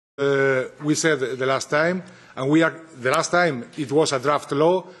we said the last time, and the last time it was a draft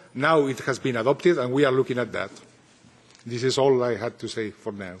law, now it has been adopted, and we are looking at that. This is all I had to say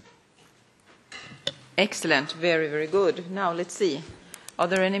for now. Excellent. Very, very good. Now, let's see. Are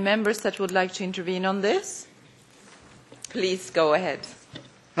there any members that would like to intervene on this? Please go ahead.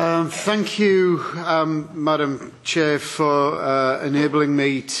 Thank you, Madam Chair, for enabling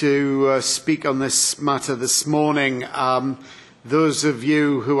me to speak on this matter this morning. Those of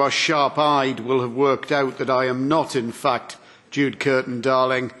you who are sharp-eyed will have worked out that I am not, in fact, Jude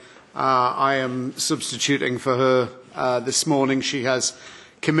Curtin-Darling. I am substituting for her this morning. She has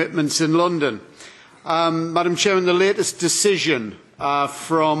commitments in London. Madam Chairman, the latest decision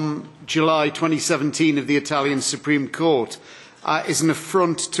from July 2017 of the Italian Supreme Court is an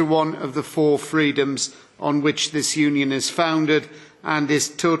affront to one of the four freedoms on which this union is founded and is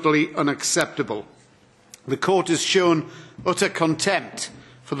totally unacceptable. The Court has shown utter contempt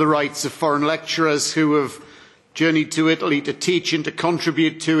for the rights of foreign lecturers who have journeyed to Italy to teach and to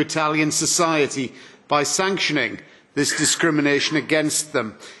contribute to Italian society by sanctioning this discrimination against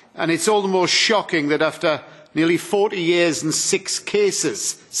them. And it's all the more shocking that after nearly 40 years and six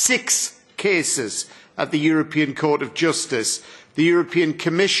cases at the European Court of Justice, the European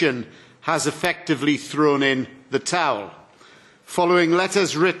Commission has effectively thrown in the towel. Following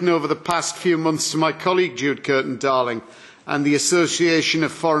letters written over the past few months to my colleague Jude Curtin-Darling and the Association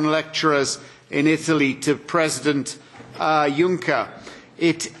of Foreign Lecturers in Italy to President Juncker,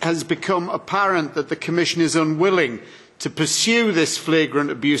 it has become apparent that the Commission is unwilling to pursue this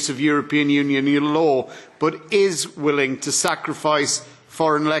flagrant abuse of European Union law, but is willing to sacrifice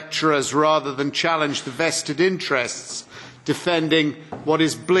foreign lecturers rather than challenge the vested interests defending what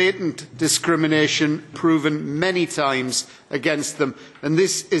is blatant discrimination proven many times against them. And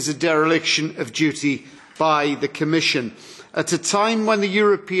this is a dereliction of duty by the Commission. At a time when the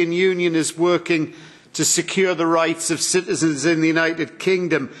European Union is working to secure the rights of citizens in the United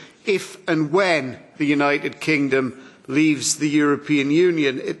Kingdom, if and when the United Kingdom leaves the European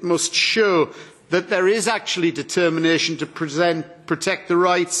Union, it must show that there is actually determination to protect the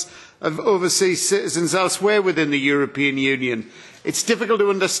rights of overseas citizens elsewhere within the European Union. It's difficult to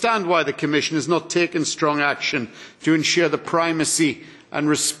understand why the Commission has not taken strong action to ensure the primacy and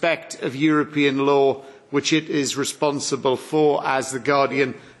respect of European law, which it is responsible for as the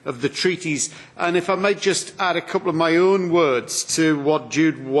guardian of the treaties. And if I might just add a couple of my own words to what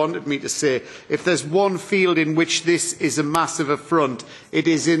Jude wanted me to say, if there's one field in which this is a massive affront, it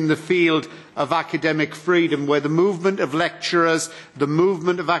is in the field of academic freedom, where the movement of lecturers, the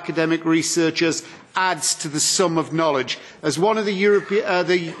movement of academic researchers adds to the sum of knowledge. As one of the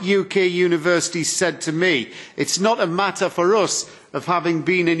UK universities said to me, it's not a matter for us of having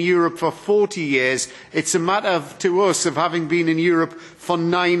been in Europe for 40 years, it's a matter to us of having been in Europe for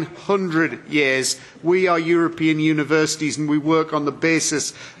 900 years. We are European universities and we work on the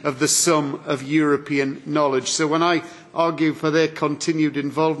basis of the sum of European knowledge. So when I argue for their continued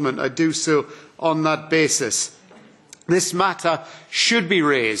involvement, I do so on that basis. This matter should be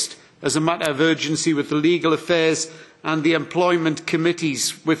raised as a matter of urgency with the Legal Affairs and the Employment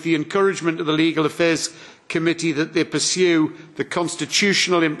Committees, with the encouragement of the Legal Affairs Committee that they pursue the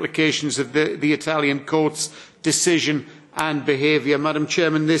constitutional implications of the Italian court's decision and behaviour. Madam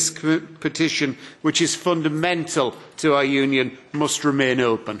Chairman, this petition, which is fundamental to our union, must remain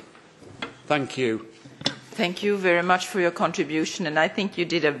open. Thank you. Thank you very much for your contribution, and I think you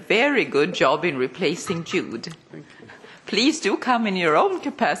did a very good job in replacing Jude. Thank you. Please do come in your own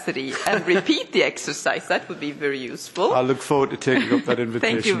capacity and repeat the exercise. That would be very useful. I look forward to taking up that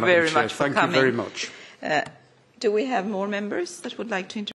invitation. Thank you very much for coming. coming. Thank you very much. Do we have more members that would like to intervene?